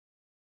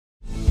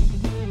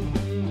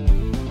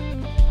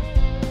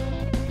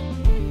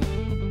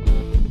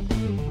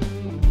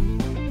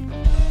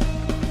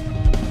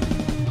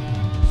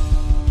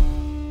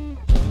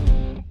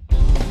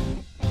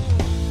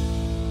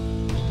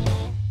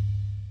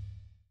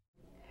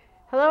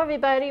Hello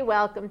everybody,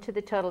 welcome to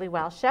the Totally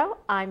Well Show.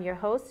 I'm your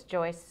host,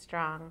 Joyce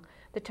Strong.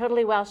 The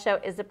Totally Well Show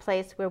is a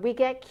place where we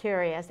get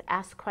curious,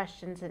 ask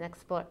questions, and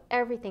explore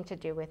everything to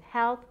do with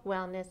health,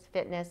 wellness,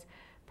 fitness,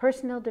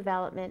 personal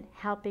development,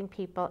 helping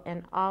people,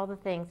 and all the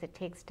things it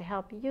takes to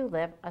help you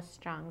live a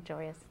strong,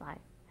 joyous life.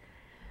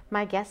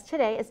 My guest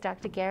today is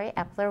Dr. Gary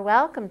Epler.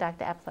 Welcome,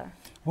 Dr. Epler.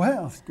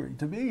 Well, it's great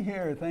to be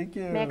here. Thank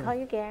you. May I call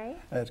you Gary?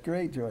 That's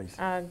great, Joyce.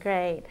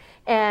 Great.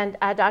 And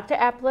Dr.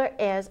 Epler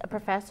is a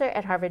professor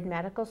at Harvard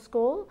Medical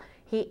School.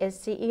 He is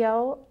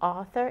CEO,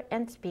 author,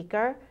 and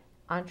speaker,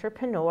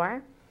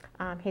 entrepreneur.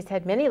 He's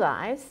had many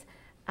lives.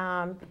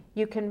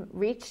 You can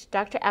reach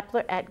Dr.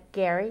 Epler at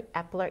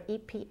GaryEpler,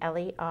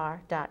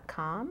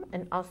 EPLER.com,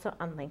 and also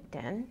on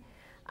LinkedIn.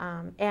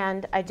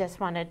 And I just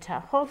wanted to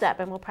hold up,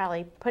 and we'll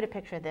probably put a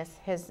picture of this,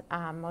 his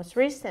most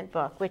recent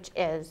book, which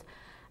is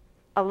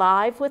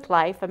Alive with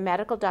Life, a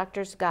medical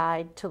doctor's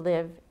guide to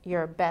live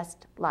your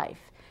best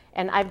life.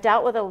 And I've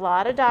dealt with a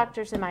lot of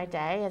doctors in my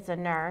day as a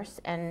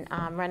nurse and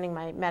running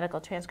my medical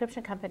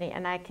transcription company,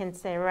 and I can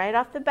say right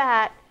off the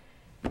bat,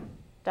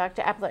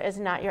 Dr. Epler is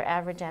not your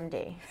average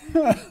MD.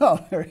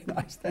 Oh, very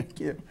nice, thank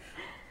you.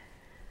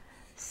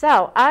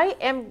 So I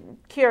am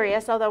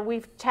curious, although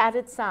we've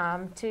chatted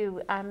some,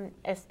 to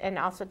and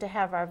also to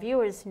have our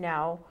viewers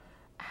know,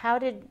 how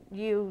did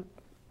you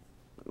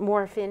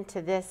morph into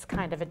this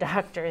kind of a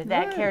doctor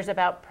that cares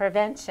about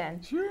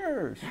prevention?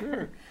 Sure.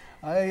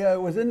 I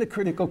was in the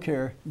critical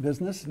care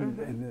business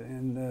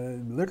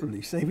and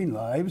literally saving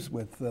lives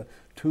with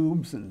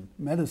tubes and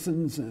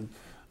medicines, and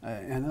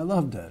I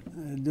loved it.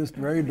 Just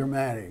very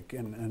dramatic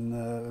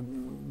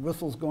and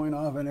whistles going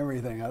off and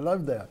everything. I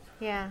loved that.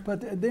 Yeah.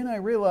 But then I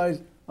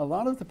realized a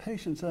lot of the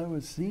patients I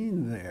was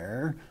seeing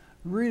there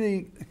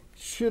really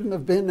shouldn't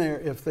have been there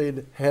if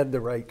they'd had the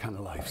right kind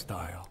of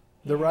lifestyle,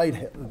 the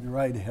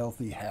right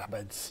healthy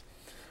habits.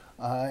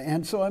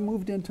 And so I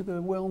moved into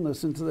the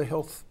wellness, into the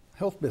health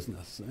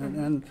business.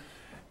 And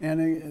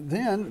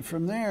then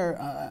from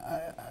there,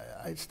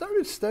 I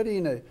started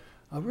studying a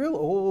real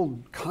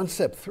old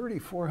concept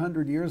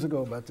 3,400 years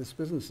ago about this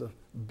business of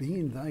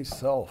being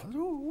thyself. I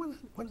said, oh,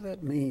 what does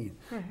that mean?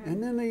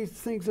 And then these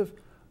things of,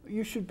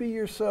 you should be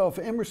yourself.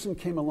 Emerson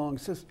came along and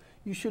says,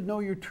 you should know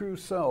your true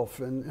self.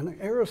 And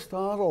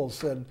Aristotle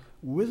said,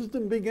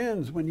 wisdom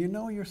begins when you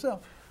know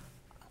yourself.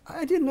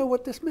 I didn't know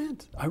what this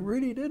meant. I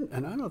really didn't.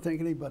 And I don't think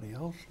anybody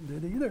else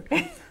did either.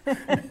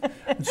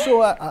 And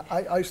so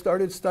I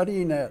started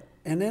studying that.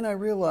 And then I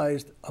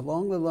realized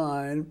along the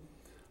line,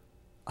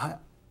 I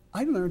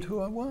learned who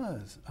I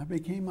was. I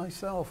became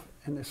myself.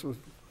 And this was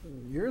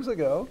years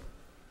ago.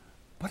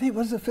 But it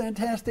was a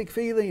fantastic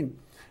feeling,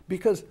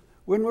 because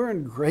when we're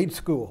in grade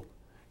school,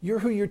 you're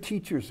who your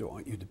teachers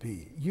want you to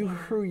be. You're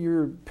who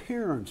your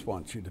parents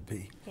want you to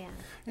be. Yeah.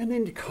 And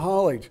in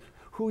college,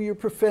 who your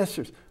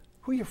professors,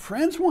 who your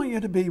friends want you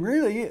to be,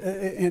 really,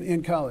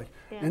 in college.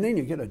 Yeah. And then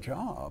you get a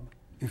job.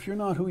 If you're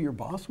not who your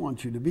boss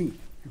wants you to be,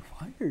 you're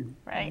fired.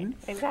 Right,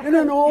 exactly. And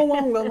then all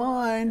along the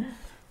line,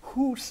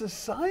 who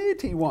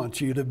society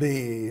wants you to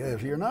be.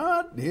 If you're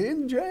not, you're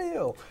in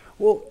jail.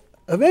 Well,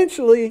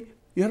 eventually,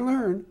 you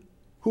learn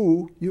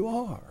who you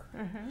are.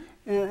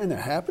 And it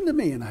happened to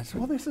me, and I said,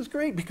 well, this is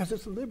great, because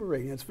it's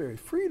liberating, it's very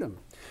freedom.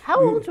 How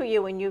old were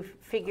you when you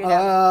figured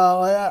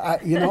out?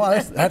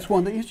 That's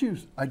one of the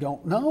issues. I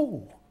don't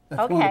know.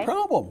 That's one of the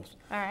problems.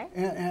 All right.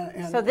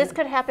 So this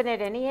could happen at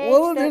any age?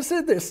 Well, this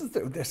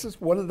is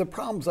one of the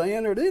problems I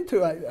entered into,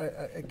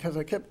 because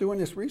I kept doing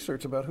this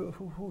research about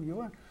who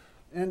you are.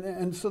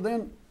 And so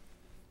then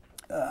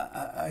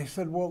I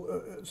said,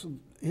 well, so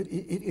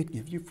it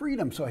gives you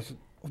freedom. So I said,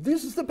 well,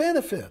 this is the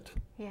benefit.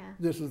 Yeah.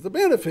 This is the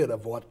benefit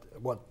of what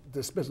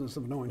this business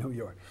of knowing who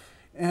you are.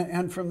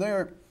 And from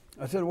there,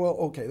 I said, well,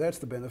 okay, that's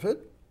the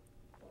benefit.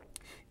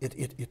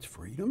 It's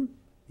freedom.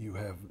 You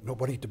have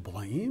nobody to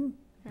blame.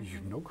 You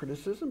have no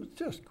criticism. It's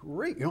just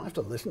great. You don't have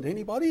to listen to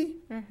anybody.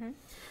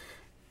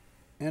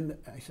 And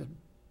I said,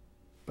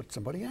 but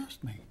somebody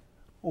asked me,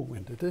 well,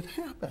 when did it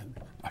happen?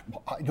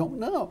 I don't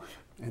know.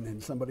 And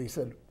then somebody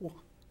said, well,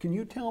 can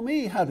you tell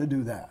me how to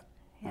do that?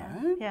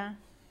 Yeah. Right? Yeah.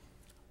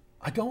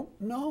 I don't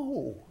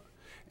know.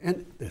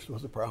 And this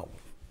was a problem.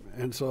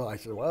 And so I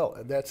said, well,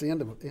 that's the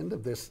end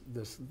of this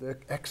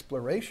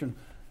exploration.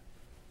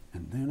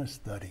 And then a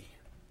study,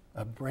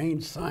 a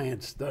brain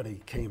science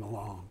study came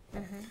along.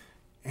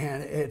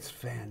 And it's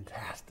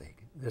fantastic.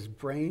 This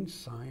brain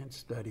science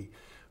study.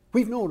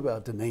 We've known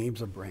about the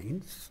names of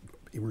brains,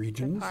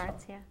 regions. The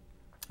parts, yeah.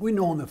 We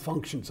know the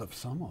functions of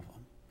some of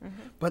them.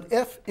 But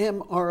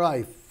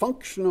fMRI,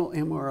 functional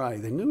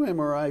MRI, the new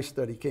MRI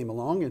study came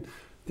along, and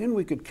then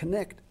we could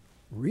connect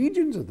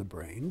regions of the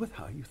brain with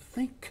how you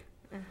think.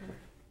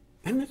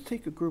 And let's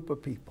take a group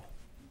of people,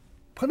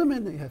 put them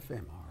in the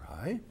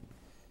fMRI,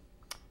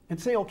 and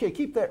say, okay,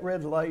 keep that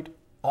red light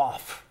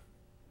off.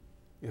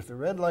 If the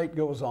red light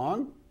goes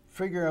on,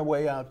 figure a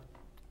way out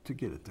to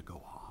get it to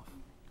go off.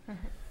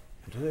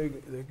 And so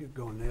they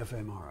go in the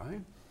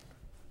fMRI,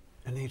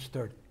 and they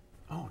start,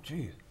 oh,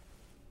 geez,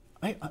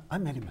 I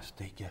made a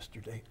mistake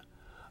yesterday.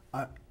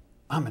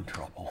 I'm in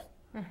trouble.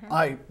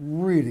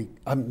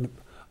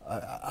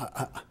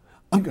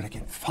 I'm going to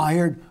get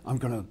fired. I'm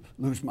going to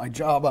lose my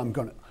job. I'm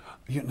going to,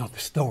 you know, the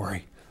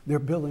story. They're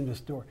building the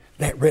story.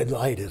 That red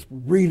light is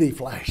really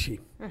flashing.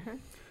 Mm-hmm.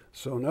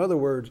 So in other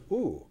words,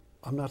 ooh,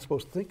 I'm not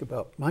supposed to think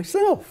about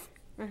myself,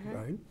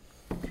 right?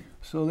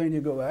 So then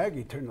you go back,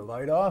 you turn the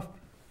light off,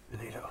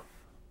 and you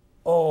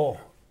go,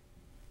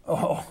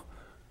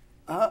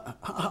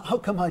 how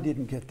come I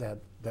didn't get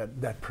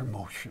that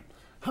promotion?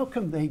 How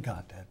come they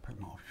got that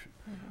promotion?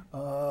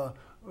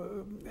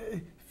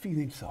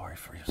 Feeling sorry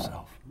for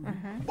yourself.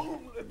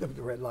 Boom,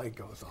 the red light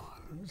goes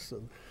on.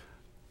 So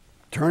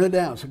turn it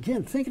down. So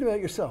again, thinking about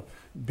yourself,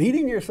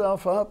 beating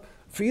yourself up,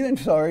 feeling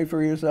sorry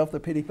for yourself, the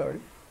pity party,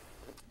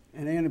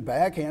 and then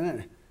back in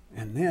it,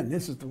 and then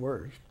this is the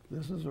worst.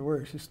 This is the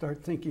worst. You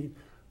start thinking,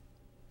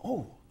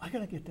 oh, I got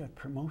to get that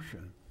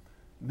promotion.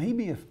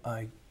 Maybe if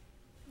I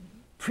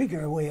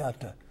figure a way out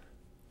to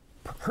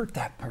hurt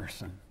that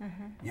person,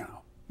 you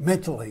know,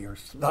 mentally or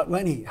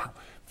anyhow,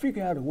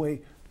 figure out a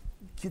way,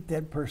 get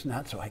that person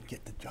out so I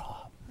get the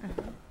job.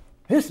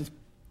 This is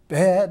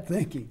bad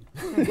thinking.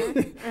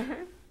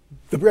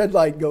 The red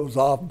light goes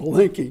off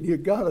blinking. You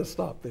got to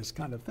stop this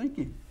kind of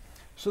thinking.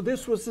 So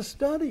this was the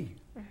study.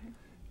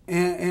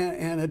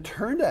 And it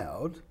turned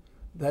out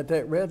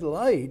that red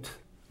light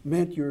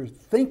meant you're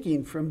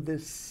thinking from the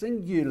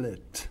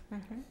cingulate.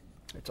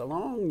 It's a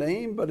long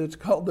name, but it's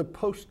called the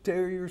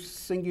posterior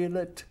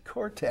cingulate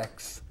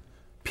cortex,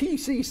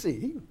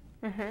 PCC.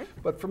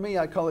 But for me,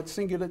 I call it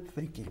cingulate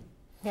thinking.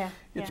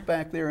 It's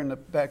back there in the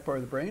back part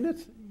of the brain.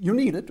 You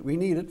need it. We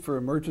need it for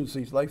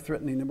emergencies,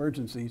 life-threatening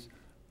emergencies,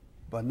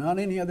 but not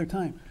any other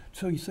time.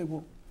 So you say,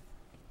 well,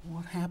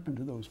 what happened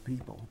to those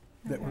people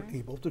that were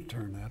able to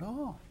turn that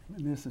off?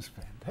 And this is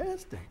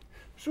fantastic.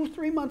 So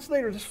 3 months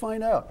later, just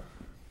find out.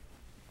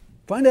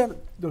 Find out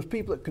those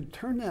people that could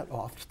turn that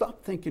off,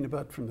 stop thinking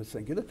about from the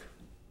cingulate,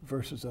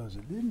 versus those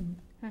that didn't.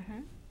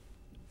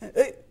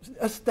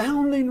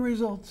 Astounding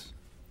results.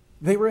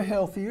 They were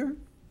healthier.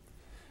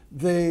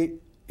 They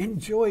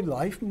enjoyed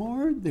life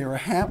more. They were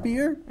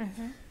happier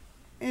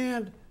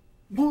and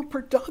more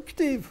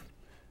productive.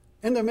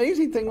 And the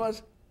amazing thing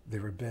was, they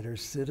were better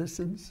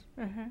citizens.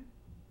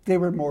 They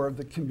were more of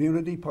the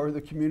community, part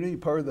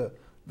of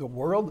the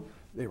world.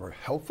 They were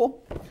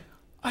helpful.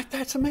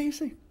 That's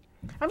amazing.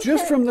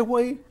 From the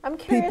way I'm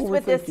curious people were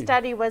with thinking. This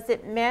study, was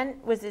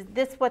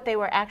this what they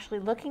were actually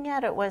looking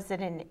at, or was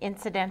it an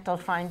incidental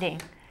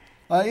finding?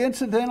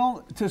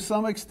 Incidental to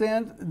some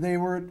extent. They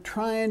were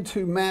trying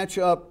to match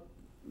up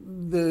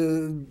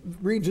the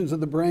regions of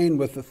the brain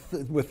with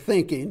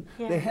thinking.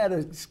 They had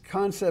a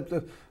concept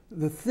of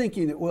the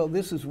thinking that, well,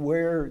 this is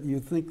where you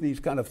think these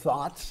kind of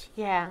thoughts.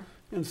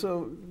 And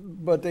so,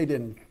 but they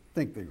didn't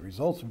think the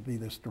results would be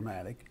this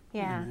dramatic.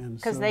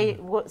 Because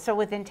so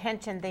with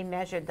intention, they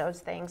measured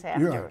those things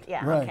after.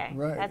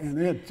 Right. And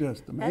it's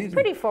just amazing. That's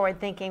pretty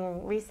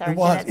forward-thinking research in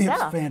itself.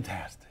 itself. It's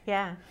fantastic.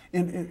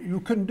 And you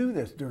couldn't do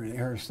this during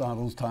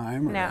Aristotle's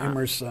time, or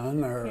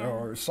Emerson,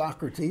 or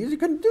Socrates. You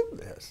couldn't do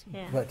this.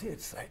 But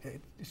it's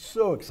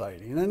so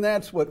exciting. And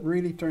that's what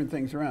really turned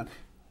things around.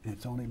 And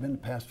it's only been the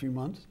past few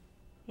months.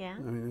 I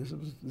mean,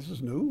 this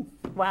is new.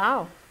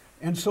 Wow.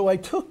 And so I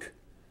took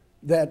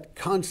that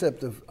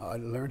concept of, I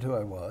learned who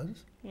I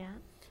was,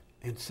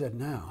 and said,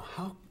 now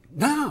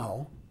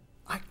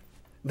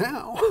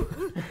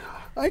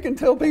I can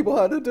tell people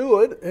how to do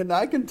it, and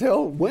I can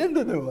tell when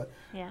to do it.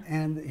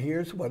 And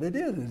here's what it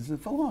is. It's a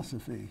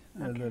philosophy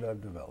that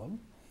I've developed.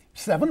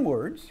 7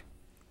 words.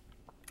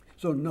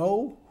 So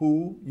know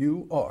who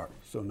you are.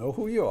 So know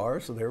who you are.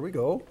 So there we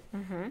go.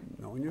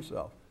 Knowing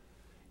yourself.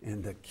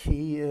 And the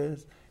key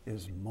is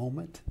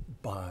moment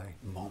by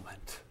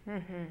moment.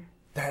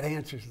 That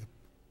answers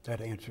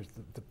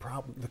the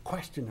problem, the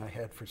question I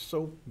had for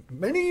so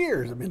many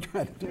years. I've been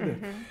trying to do this,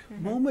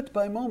 moment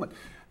by moment,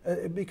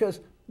 because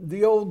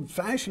the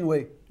old-fashioned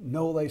way,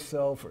 know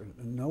thyself or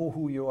know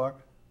who you are.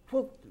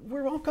 Well,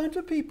 we're all kinds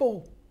of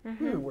people.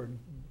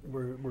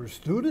 We're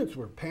students,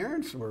 we're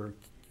parents, we're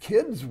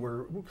kids,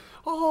 we're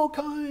all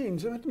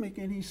kinds. It doesn't make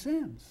any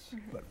sense.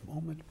 But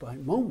moment by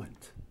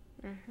moment,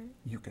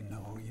 you can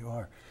know who you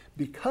are,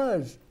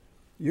 because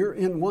you're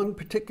in one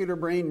particular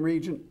brain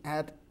region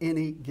at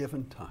any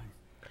given time.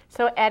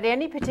 So at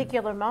any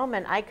particular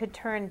moment, I could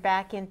turn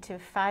back into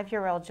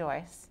 5-year-old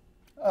Joyce.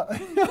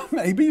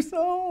 Maybe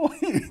so.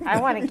 I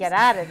want to get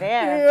out of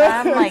there.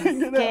 Yeah. I'm like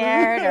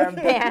scared or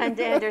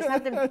abandoned or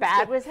something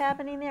bad was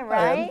happening there, right?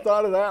 I hadn't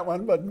thought of that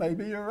one, but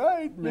maybe you're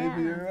right.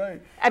 Maybe you're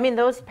right. I mean,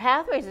 those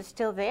pathways are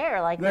still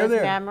there, like those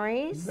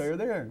memories. They're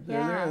there.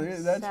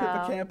 That's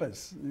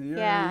hippocampus.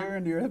 You're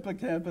in your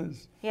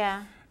hippocampus.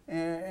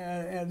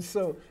 And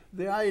so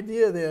the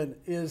idea then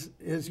is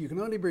you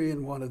can only be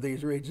in one of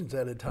these regions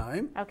at a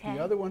time. The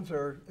other ones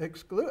are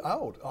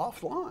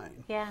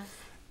offline.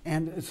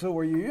 And so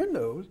where you're in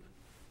those,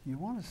 you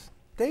want to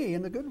stay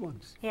in the good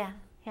ones.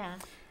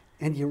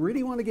 And you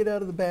really want to get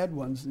out of the bad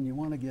ones, and you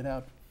want to get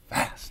out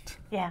fast.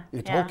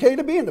 It's okay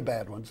to be in the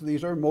bad ones.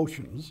 These are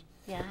emotions.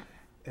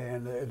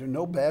 And there are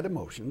no bad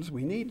emotions.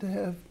 We need to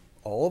have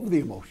all of the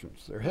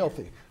emotions. They're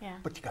healthy. Yeah.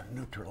 But you got to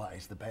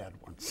neutralize the bad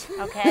ones.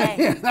 Okay.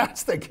 Yeah,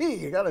 that's the key.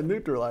 You got to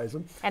neutralize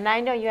them. And I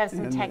know you have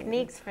some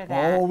techniques for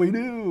that. Oh, we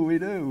do.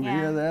 Yeah. We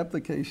have the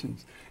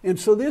applications. And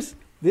so this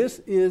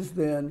is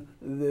then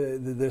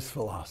this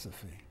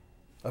philosophy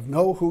of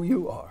know who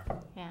you are,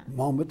 Yeah.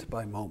 moment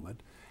by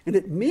moment. And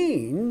it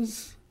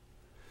means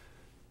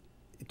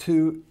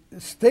to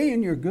stay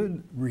in your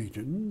good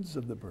regions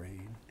of the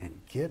brain and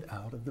get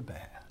out of the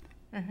bad.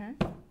 Mm-hmm.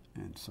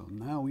 And so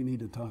now we need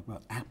to talk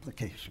about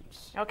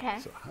applications. Okay.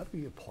 So how do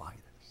we apply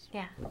this?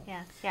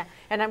 Yeah.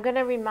 And I'm going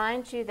to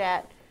remind you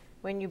that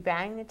when you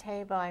bang the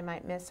table, I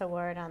might miss a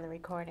word on the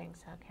recording,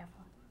 so careful.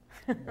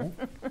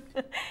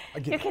 I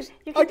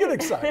get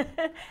excited.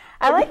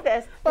 I like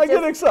this. I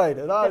get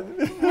excited. I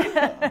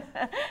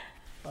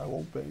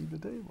won't bang the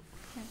table.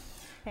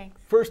 Thanks.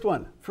 First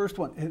one,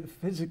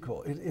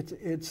 physical.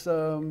 It's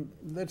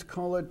let's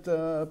call it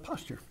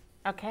posture.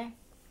 Okay.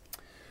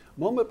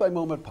 Moment by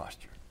moment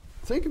posture.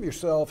 Think of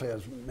yourself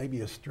as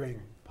maybe a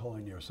string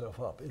pulling yourself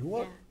up. And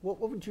what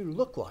would you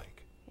look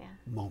like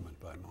moment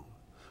by moment?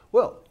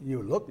 Well,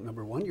 you look,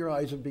 number one, your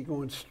eyes would be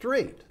going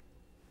straight.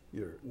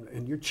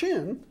 And your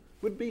chin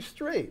would be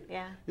straight.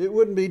 Yeah. It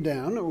wouldn't be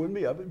down, it wouldn't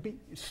be up. It'd be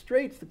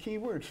straight's the key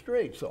word,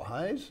 straight. So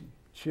eyes,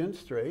 chin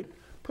straight.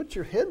 Put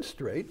your head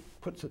straight,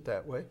 puts it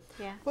that way.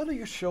 Yeah. What are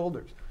your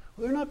shoulders?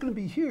 Well, they're not going to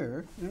be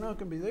here. They're not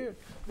going to be there.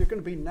 They're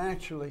going to be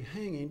naturally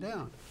hanging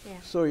down. Yeah.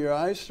 So your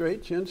eyes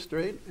straight, chin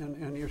straight,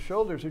 and your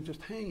shoulders are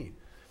just hanging.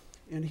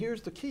 And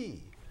here's the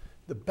key.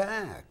 The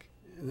back,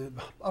 the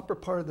upper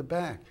part of the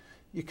back,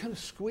 you kind of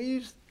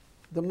squeeze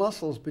the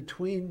muscles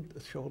between the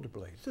shoulder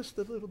blades, just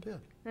a little bit.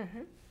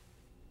 Mm-hmm.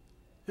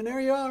 And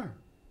there you are.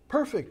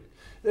 Perfect.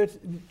 It's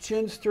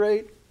chin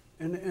straight,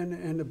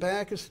 and the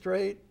back is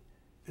straight,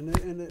 and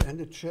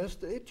the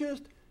chest,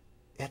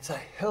 it's a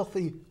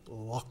healthy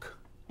look.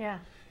 Yeah.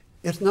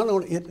 It's not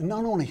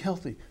only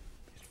healthy,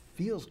 it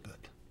feels good.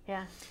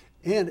 Yeah.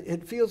 And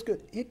it feels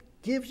good. It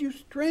gives you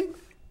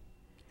strength.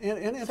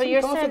 And So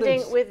you're confidence.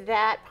 sending, with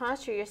that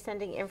posture, you're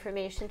sending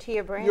information to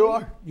your brain? You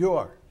are.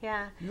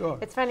 Yeah. You are.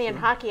 It's funny, in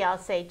hockey I'll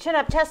say, chin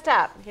up, chest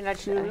up. You know,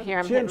 here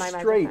I'm hitting my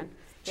straight. microphone.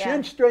 Yeah.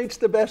 Chin straight's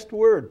the best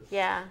word.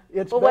 Yeah.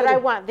 It's well, what better. I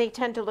want, they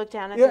tend to look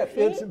down at their feet.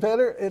 It's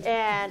better.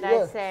 And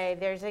I say,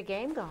 there's a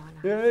game going on.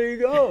 There you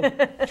go.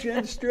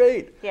 Chin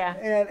straight. Yeah.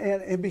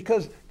 And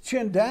because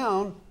chin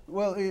down,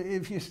 well,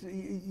 if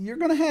you're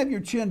going to have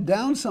your chin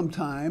down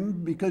sometime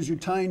because you're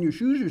tying your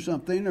shoes or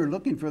something or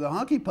looking for the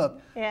hockey puck,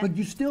 but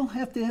you still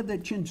have to have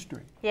that chin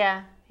straight.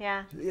 Yeah.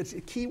 Yeah. It's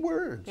a key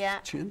word. Yeah.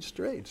 Chin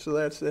straight. So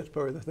that's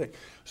part of the thing.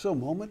 So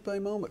moment by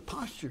moment,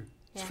 posture.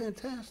 It's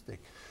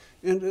fantastic.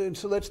 And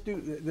so let's do,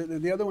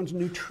 the other one's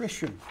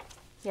nutrition.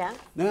 Yeah.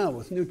 Now,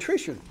 with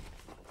nutrition,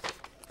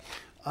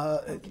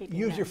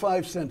 use your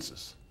five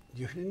senses.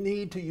 You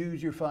need to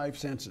use your five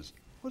senses.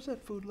 What does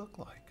that food look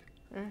like?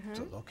 Does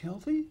it look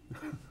healthy?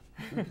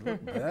 Does it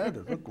look bad?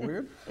 Does it look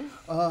weird?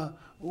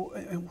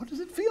 And what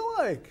does it feel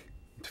like?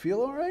 Does it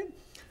feel all right?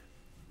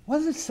 What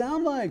does it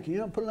sound like? You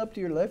know, put it up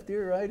to your left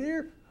ear, right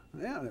ear.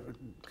 Yeah,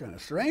 it's kind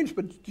of strange,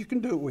 but you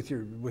can do it with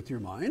your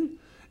mind.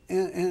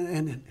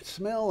 And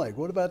smell like,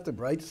 what about the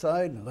right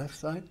side and the left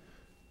side?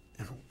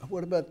 And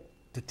what about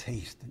the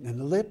taste? And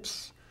the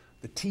lips,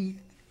 the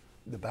teeth,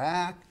 the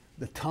back,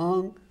 the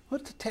tongue.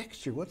 What's the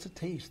texture? What's the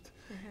taste?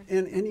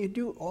 Mm-hmm. And you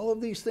do all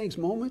of these things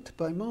moment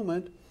by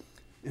moment.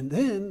 And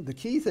then the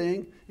key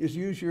thing is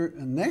use your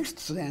next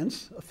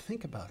sense of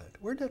think about it.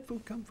 Where'd that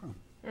food come from?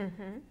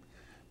 Mm-hmm.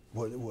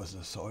 Was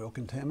the soil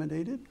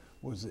contaminated?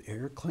 Was the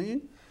air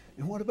clean?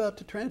 And what about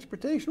the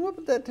transportation? What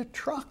about the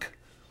truck?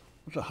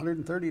 It was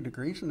 130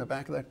 degrees in the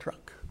back of that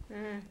truck.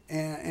 Mm.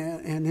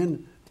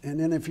 And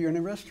then if you're in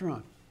a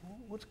restaurant,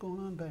 what's going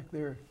on back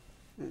there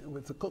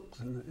with the cooks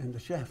and the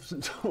chefs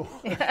and so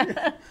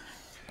on?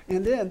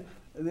 And then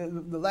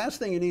the last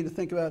thing you need to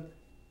think about,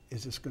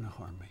 is this going to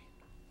harm me?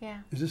 Yeah.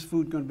 Is this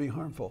food going to be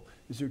harmful?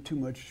 Is there too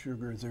much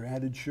sugar? Is there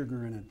added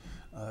sugar in it?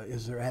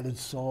 Is there added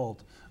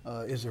salt?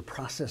 Is there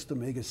processed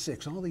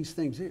omega-6? All these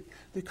things,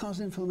 they cause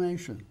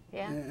inflammation.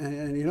 Yeah.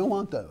 And you don't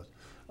want those.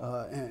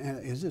 And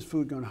is this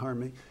food going to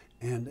harm me?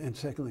 And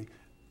secondly,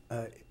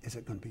 is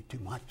it going to be too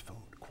much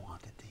food,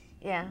 quantity?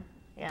 Yeah,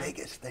 yeah.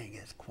 Biggest thing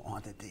is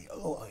quantity.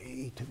 Oh, I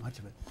eat too much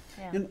of it.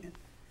 Yeah. And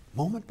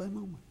moment by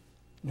moment,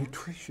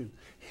 nutrition,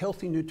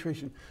 healthy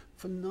nutrition,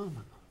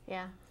 phenomenal.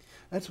 Yeah.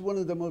 That's one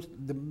of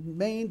the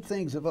main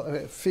things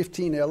of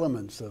 15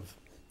 elements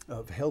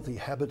of healthy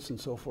habits and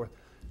so forth.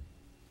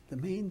 The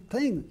main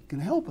thing that can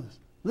help us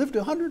live to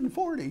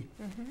 140,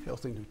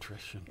 healthy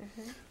nutrition.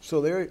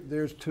 So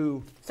there's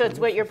two. So it's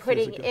what you're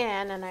putting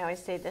in, and I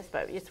always say this,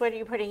 but it's what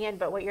you're putting in,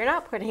 but what you're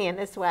not putting in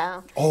as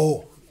well.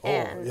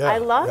 And yeah, I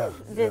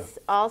love this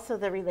also,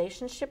 the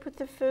relationship with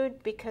the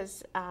food,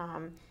 because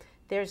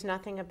there's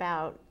nothing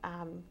about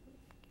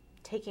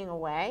taking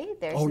away.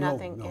 There's Oh, no,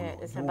 nothing. no, no.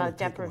 It's Don't about wanna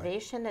take away.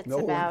 deprivation. It's No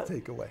one about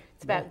take away.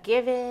 It's about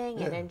giving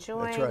and Yeah,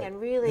 enjoying that's right.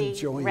 and really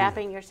Enjoying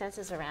wrapping your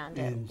senses around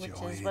it, which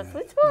Enjoying is what it.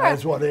 food's for.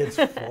 That's what it's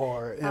for, All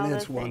and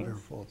those it's things.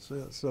 wonderful.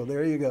 So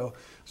there you go.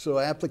 So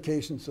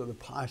applications of the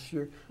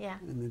posture Yeah.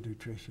 and the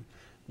nutrition.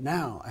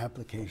 Now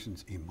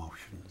applications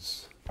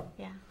emotions.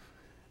 Yeah.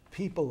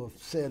 People have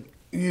said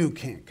you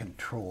can't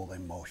control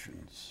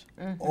emotions.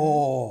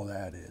 Oh,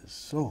 that is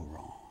so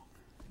wrong.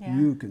 Yeah.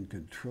 You can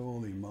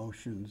control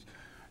emotions.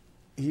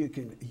 You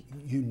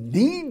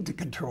need to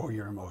control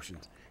your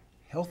emotions.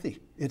 Healthy.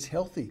 It's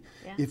healthy.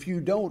 Yeah. If you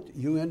don't,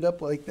 you end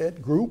up like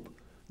that group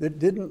that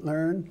didn't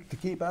learn to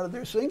keep out of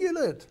their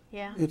cingulate.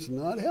 Yeah. It's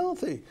not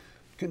healthy.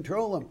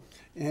 Control them.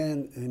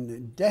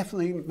 And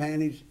definitely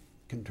manage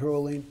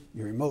controlling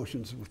your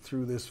emotions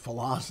through this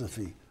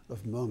philosophy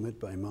of moment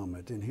by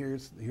moment. And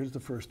here's the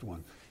first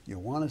one. You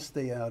want to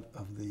stay out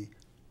of the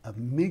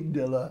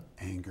amygdala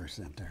anger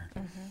center.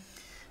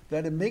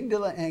 That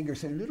amygdala anger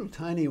center, little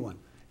tiny one,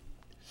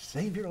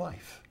 save your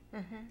life.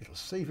 It'll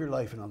save your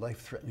life in a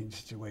life-threatening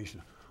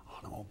situation,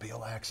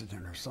 automobile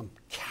accident or some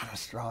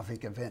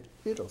catastrophic event.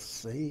 It'll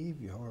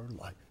save your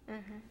life.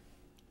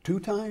 2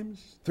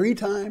 times, 3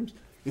 times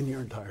in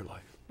your entire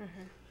life.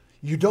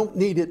 You don't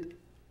need it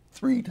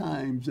 3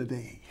 times a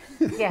day.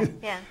 Yeah.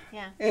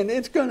 And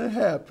it's going to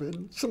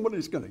happen.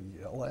 Somebody's going to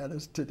yell at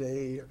us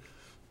today, or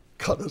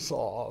cut us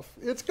off.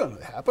 It's going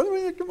to happen. I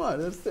mean, come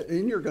on,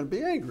 and you're going to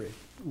be angry,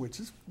 which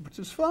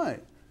is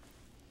fine.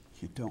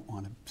 You don't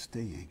want to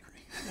stay angry.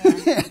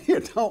 Yeah. You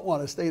don't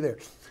want to stay there.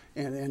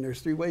 And there's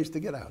 3 ways to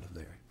get out of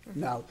there.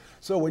 Now,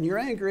 so when you're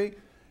angry,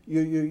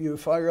 you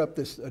fire up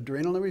this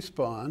adrenaline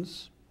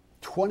response,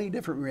 20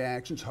 different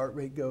reactions. Heart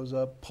rate goes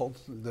up,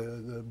 pulse,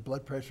 the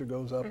blood pressure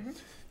goes up,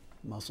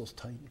 muscles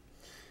tighten.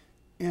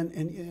 And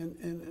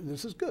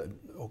this is good,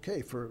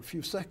 okay, for a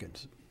few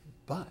seconds.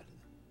 But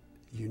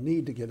you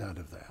need to get out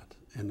of that.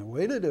 And the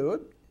way to do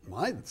it,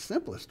 my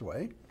simplest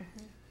way,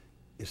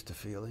 is to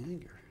feel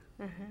anger.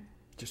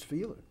 Just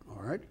feel it,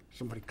 all right?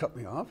 Somebody cut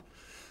me off,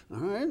 all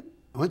right?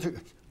 I went through,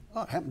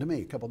 it happened to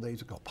me a couple of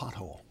days ago,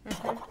 pothole.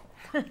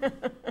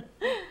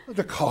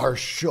 The car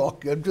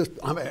shook, it was,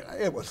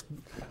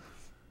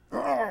 come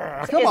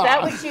on. Is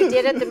that what you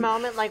did at the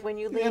moment, like when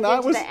you leaned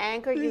into the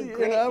anger?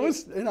 And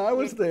I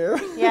was there.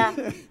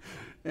 Yeah.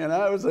 And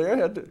I was there,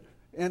 had to,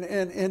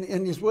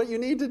 and what you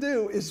need to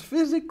do is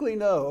physically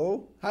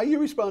know how you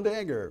respond to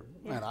anger.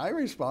 Yeah. And I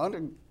respond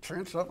and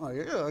turn something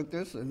like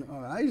this, and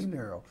my eyes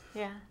narrow.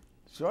 Yeah.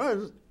 So I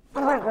was,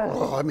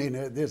 I mean,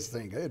 this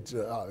thing,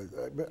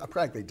 I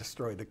practically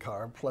destroyed the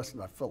car. Plus,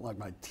 I felt like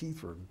my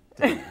teeth were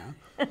down.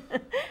 I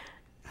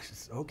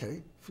said,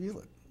 okay, feel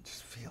it.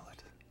 Just feel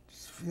it.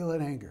 Just feel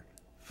that anger.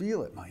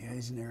 Feel it. My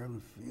eyes narrowed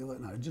and feel it.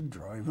 And I was just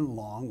driving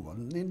along.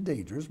 Wasn't in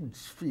dangerous, but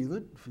just feel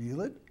it.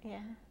 Feel it. Yeah.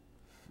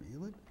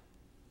 Feel it.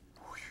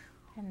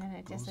 And then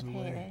it Goes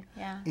dissipated. away.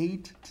 Yeah.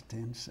 8 to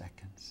 10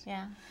 seconds.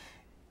 Yeah.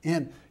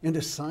 And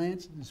the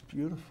science is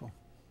beautiful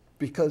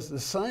because the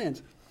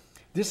science,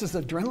 this is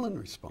adrenaline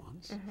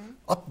response,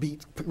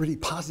 upbeat, really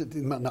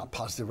positive, not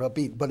positive,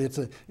 upbeat, but it's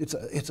an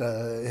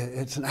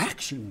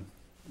action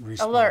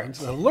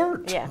response,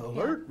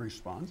 alert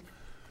response.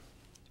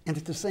 And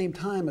at the same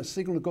time, a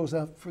signal goes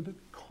out for the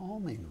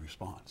calming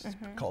response. It's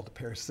called the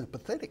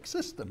parasympathetic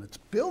system. It's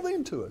built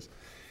into us,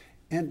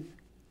 and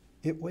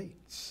it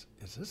waits.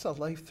 Is this a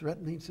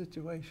life-threatening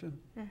situation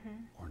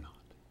or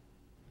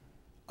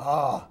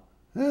not?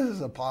 This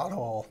is a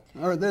pothole,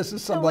 or this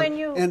is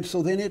somebody, and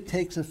so then it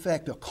takes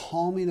effect, a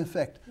calming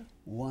effect,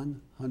 100%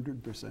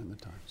 of the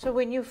time. So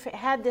when you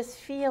had this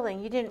feeling,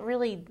 you didn't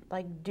really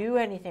like do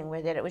anything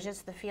with it. It was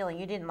just the feeling.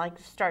 You didn't like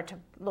start to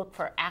look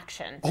for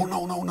action. Oh,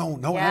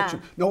 no action,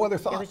 no other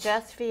thoughts. It was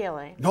just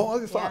feeling. No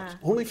other thoughts,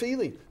 only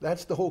feeling.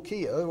 That's the whole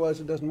key,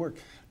 otherwise it doesn't work.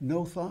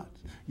 No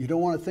thoughts. You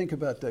don't want to think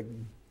about the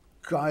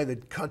guy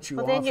that cut you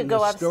off then you in go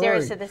the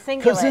upstairs story. to the cingulate.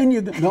 Because then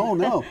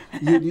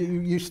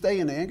you stay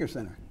in the anger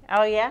center.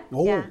 Oh, yeah?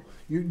 Oh, Yeah.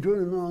 you're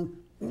doing it wrong.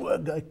 Well,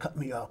 that guy cut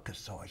me off because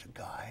so is a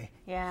guy.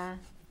 Yeah.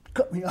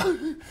 Cut me off.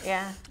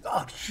 Yeah.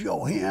 I'll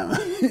show him.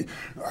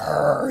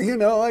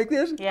 Like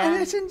this. Yeah. And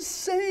it's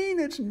insane.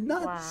 It's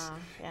nuts. Wow.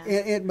 Yeah.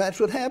 And that's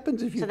what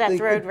happens if you So that's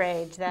think. road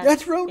rage.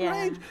 That's road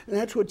rage. And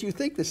that's what you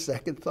think, the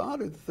second thought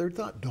or the third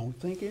thought. Don't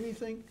think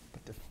anything,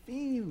 but the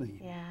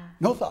feeling. Yeah.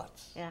 No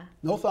thoughts. Yeah.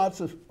 No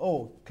thoughts of,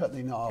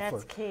 cutting off.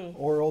 That's key.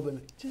 Or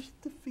just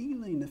the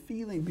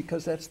feeling,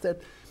 because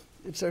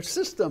it's our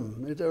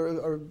system. It's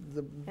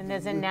And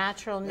there's a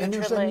natural and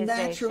neutralization. there's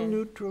a natural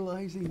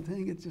neutralizing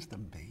thing. It's just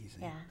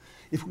amazing. Yeah.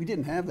 If we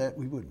didn't have that,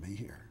 we wouldn't be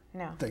here.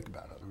 No. Think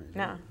about it. I mean,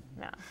 No.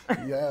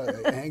 yeah,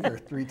 anger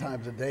 3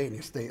 times a day, and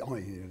you stay.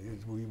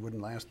 We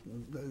wouldn't last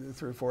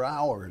 3 or 4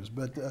 hours.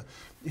 But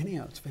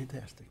anyhow, it's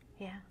fantastic.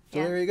 Yeah.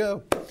 So there you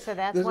go. So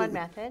that's one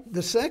method.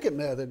 The second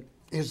method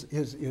is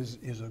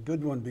a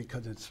good one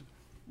because it's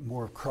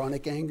more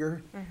chronic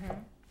anger.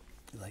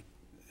 Like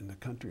in the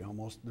country,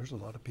 almost there's a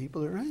lot of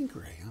people that are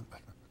angry. I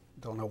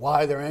don't know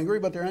why they're angry,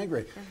 but they're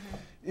angry.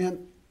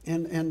 And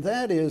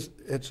that is,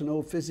 it's an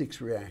old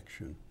physics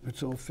reaction.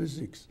 It's old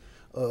physics.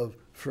 of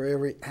for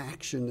every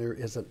action there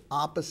is an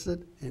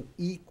opposite and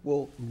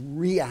equal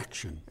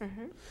reaction.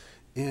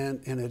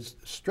 And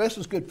stress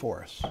is good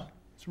for us.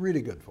 It's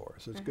really good for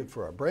us. It's good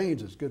for our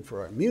brains. It's good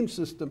for our immune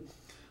system.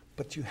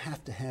 But you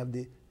have to have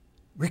the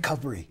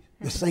recovery,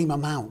 the same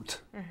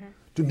amount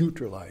to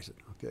neutralize it.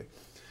 Okay,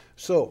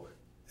 so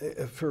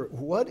for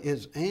what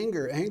is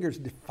anger? Anger is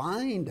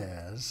defined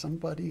as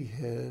somebody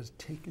has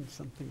taken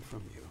something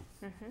from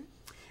you,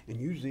 and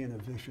usually in a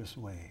vicious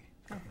way,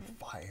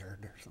 fired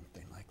or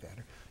something like that,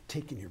 or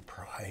taking your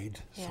pride,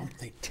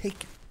 something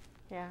taken.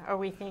 Yeah, or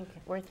we're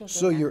thinking.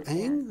 So you're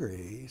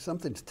angry,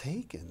 something's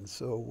taken,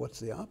 so what's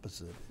the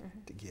opposite?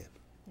 To give.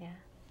 Yeah.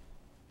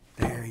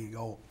 There you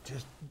go,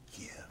 just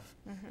give.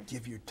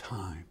 Give your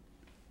time,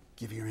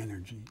 give your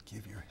energy,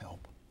 give your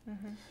help.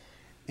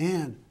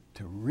 And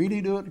to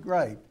really do it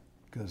right,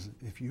 because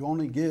if you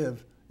only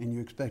give and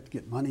you expect to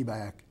get money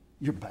back,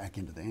 you're back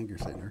into the anger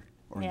center,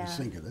 or you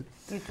sink of it.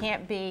 You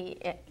can't be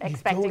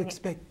expecting. You don't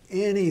expect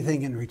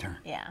anything in return.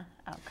 Yeah,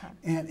 outcome.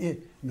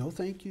 And no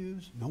thank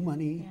yous, no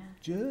money,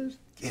 just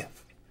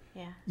give.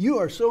 Yeah. You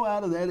are so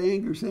out of that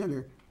anger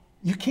center,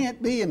 you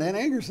can't be in that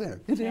anger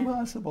center. It's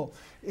impossible.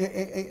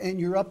 And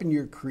you're up in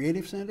your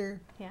creative center.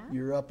 Yeah.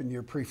 You're up in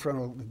your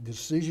prefrontal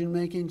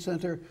decision-making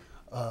center.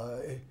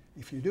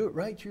 If you do it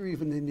right, you're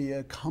even in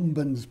the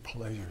Kumbhan's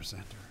pleasure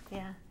center.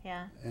 Yeah,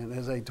 yeah. And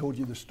as I told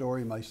you the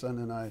story, my son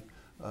and I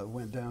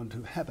went down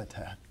to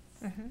Habitat,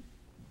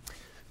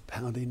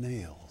 pounding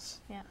nails.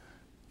 Yeah.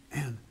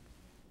 And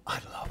I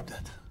loved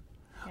it.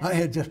 I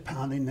had just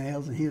pounding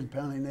nails, and he was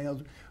pounding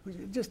nails.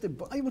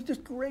 It was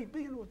just great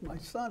being with my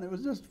son. It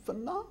was just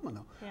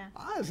phenomenal. Yeah.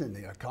 I was in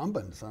the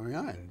Kumbhan's. I mean,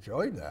 I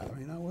enjoyed that. I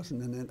mean,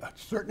 I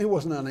certainly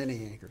wasn't on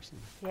any anchor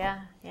center.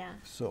 Yeah, yeah.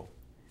 So,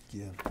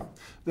 give.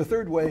 The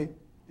third way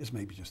is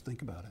maybe just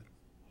think about it.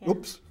 Yeah.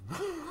 Oops,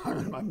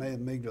 my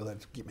amygdala,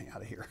 get me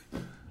out of here.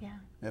 Yeah.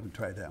 I haven't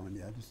tried that one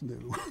yet, just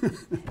new.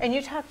 And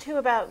you talked too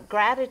about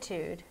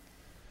gratitude.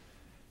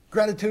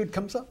 Gratitude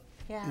comes up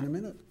in a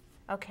minute.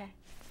 Okay.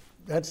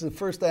 That's the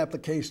first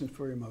application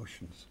for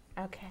emotions.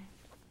 Okay.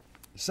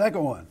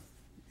 Second one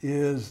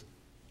is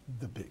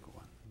the big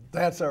one.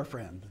 That's our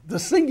friend, the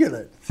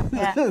cingulate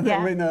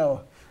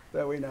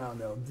that we now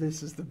know.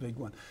 This is the big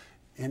one.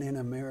 And in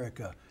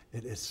America,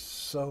 it is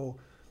so,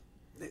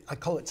 I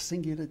call it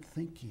cingulate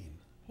thinking.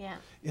 Yeah.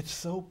 It's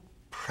so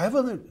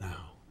prevalent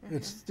now.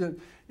 It's and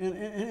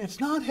it's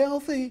not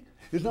healthy.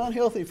 It's not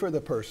healthy for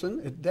the person.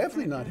 It's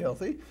definitely not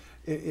healthy.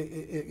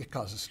 It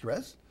causes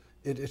stress.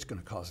 It's going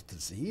to cause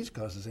disease,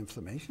 causes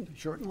inflammation,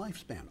 shorten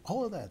lifespan.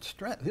 All of that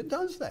stress. It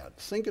does that.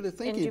 Cingulate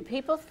thinking. And do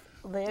people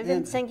live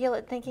in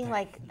cingulate thinking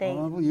like they?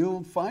 Well,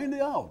 you'll find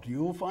out.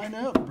 You'll find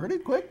out pretty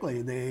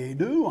quickly. They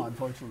do,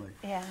 unfortunately.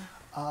 Yeah.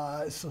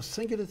 So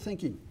cingulate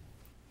thinking.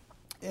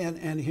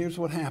 And here's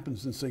what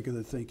happens in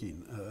cingulate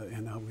thinking,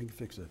 and how we can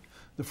fix it.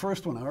 The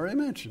first one, I already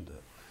mentioned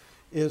it,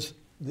 is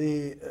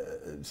the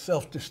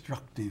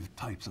self-destructive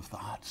types of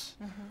thoughts.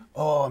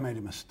 Oh, I made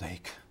a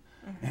mistake,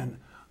 and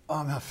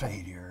I'm a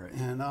failure,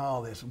 and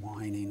all this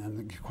whining,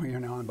 and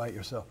you're on about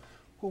yourself.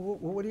 Well,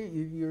 what are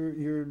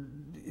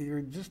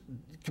you're just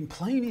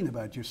complaining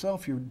about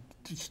yourself. You're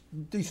just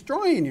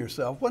destroying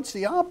yourself. What's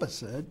the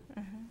opposite?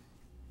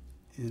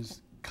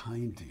 Is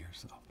kind to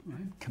yourself,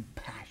 right?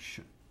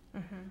 Compassion.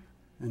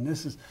 And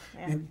this is,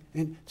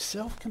 and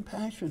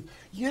self-compassion.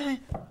 Yeah,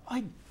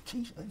 I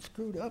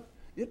screwed up.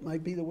 It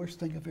might be the worst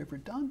thing I've ever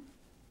done.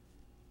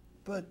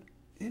 But,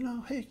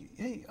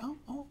 hey,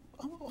 I'll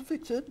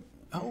fix it.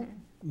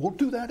 Won't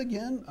do that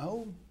again.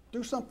 I'll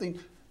do something.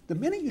 The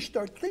minute you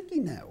start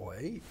thinking that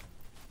way,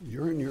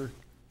 you're in your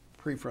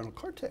prefrontal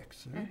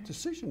cortex,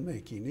 decision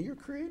making, in your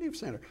creative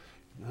center,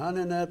 not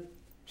in that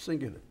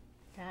cingulate.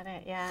 Got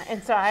it. Yeah.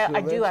 And so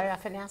I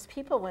often ask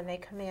people when they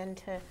come in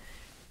to,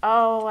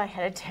 oh, I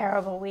had a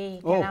terrible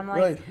week, and I'm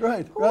like,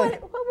 right. What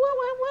went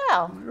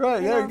well?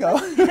 Right, there you go.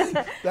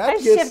 I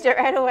shift it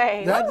right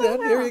away.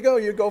 There you go.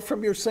 You go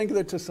from your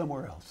cingulate to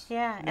somewhere else.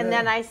 Yeah, and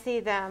then I see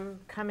them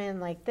come in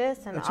like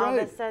this, and all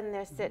of a sudden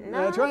they're sitting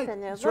up,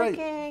 and they're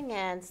looking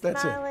and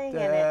smiling.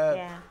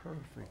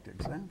 Perfect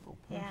example.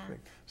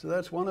 Perfect. Yeah. So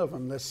that's one of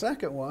them. The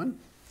second one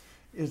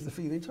is the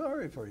feeling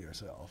sorry for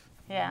yourself.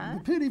 Yeah.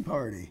 The pity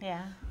party.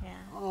 Yeah,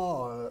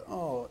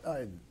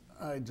 yeah.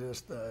 I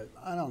just,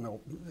 I don't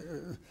know.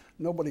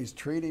 Nobody's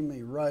treating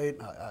me right.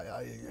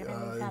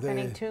 Everything's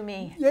happening to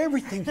me.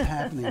 Everything's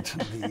happening to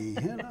me.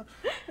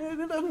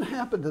 It doesn't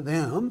happen to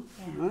them.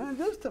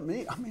 Just to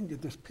me. I mean,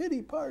 this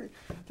pity party,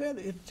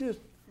 it's just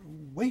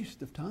a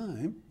waste of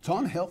time. It's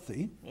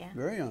unhealthy.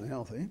 Very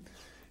unhealthy.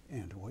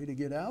 And the way to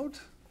get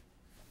out,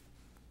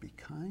 be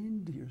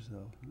kind to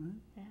yourself. Right?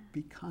 Yeah.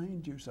 Be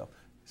kind to yourself.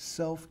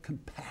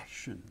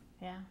 Self-compassion.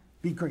 Yeah.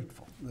 Be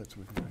grateful. That's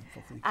what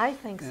grateful thing. I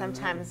think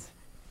sometimes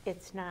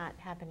it's not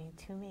happening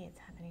to me, it's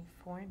happening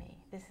for me.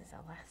 This is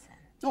a lesson.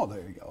 Oh,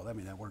 there you go. I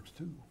mean, that works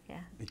too. Yeah.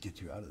 It gets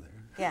you out of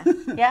there.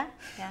 Yeah.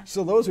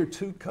 So those are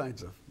two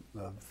kinds of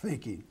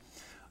thinking.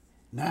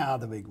 Now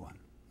the big one.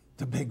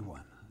 The big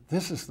one.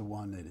 This is the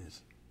one that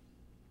is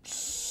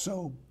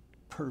so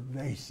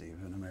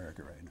pervasive in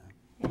America right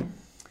now.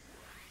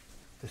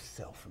 the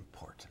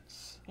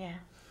self-importance, Yeah.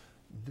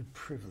 the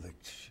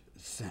privilege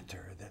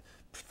center, the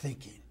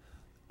thinking,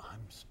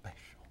 I'm special.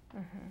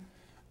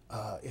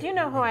 Do you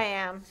know who I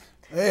am?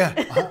 Yeah,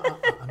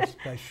 I'm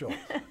special.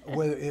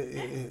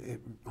 Whether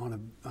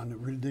on a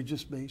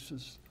religious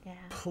basis, Yeah.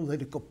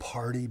 political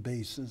party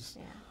basis,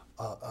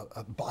 Yeah.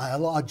 a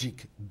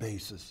biologic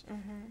basis,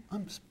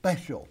 I'm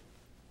special.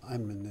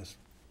 I'm in this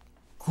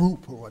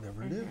group or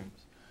whatever it is.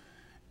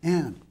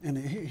 And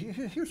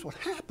here's what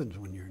happens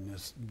when you're in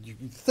this, you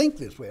think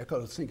this way, I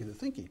call it thinking the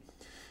thinking,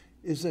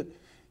 is that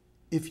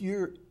if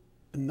you're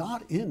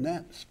not in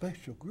that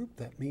special group,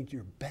 that means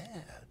you're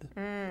bad.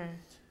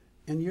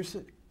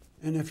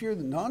 And if you're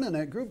not in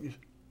that group, you say,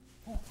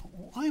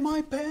 why am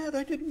I bad?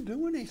 I didn't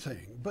do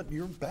anything. But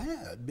you're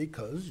bad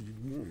because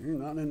you're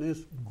not in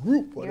this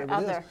group,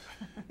 whatever it is.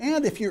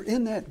 And if you're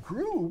in that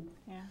group,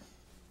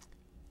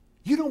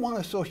 you don't want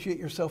to associate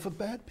yourself with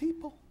bad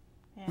people.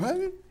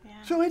 Right?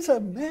 Yeah. So it's a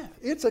mess.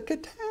 It's a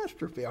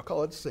catastrophe. I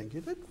call it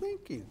thinking and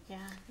thinking. Yeah.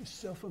 It's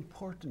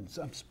self-importance.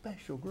 I'm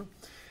special group.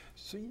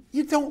 So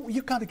you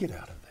got to get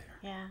out of there.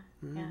 Yeah.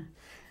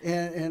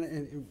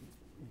 And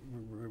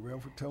we're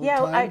over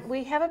time.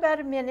 We have about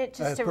a minute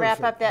just to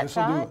wrap up that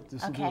thought.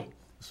 This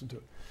will do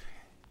it.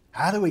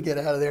 How do we get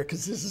out of there?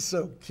 Because this is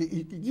so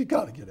key. You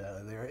got to get out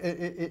of there.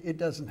 It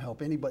doesn't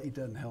help anybody. It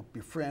doesn't help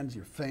your friends,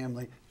 your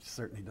family. It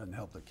certainly doesn't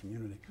help the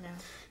community. No.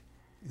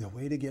 The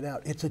way to get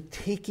out, it's a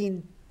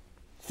thinking.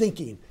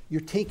 You're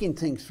taking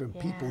things from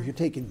people. You're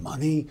taking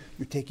money.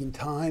 You're taking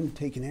time.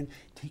 Taking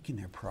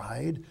their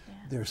pride,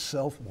 their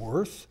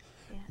self-worth,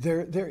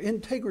 their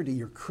integrity.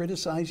 You're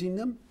criticizing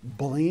them,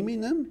 blaming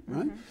them.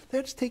 Right?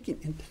 That's taking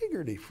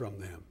integrity from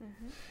them.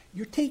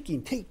 You're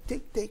taking, take.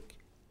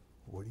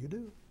 What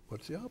do?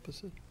 What's the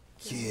opposite?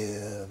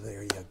 Give.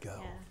 There you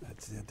go.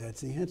 That's it.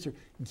 That's the answer.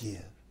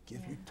 Give.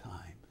 Give your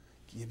time.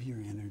 Give your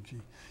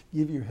energy.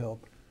 Give your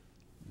help.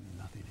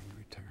 Nothing in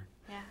return.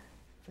 Yeah.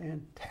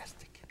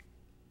 Fantastic.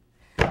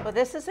 Well,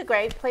 this is a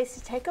great place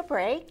to take a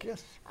break.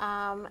 Yes.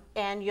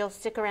 And you'll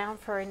stick around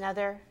for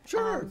another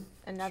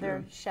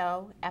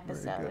show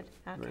episode. Very good.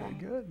 Okay. Very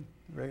good.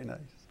 Very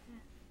nice.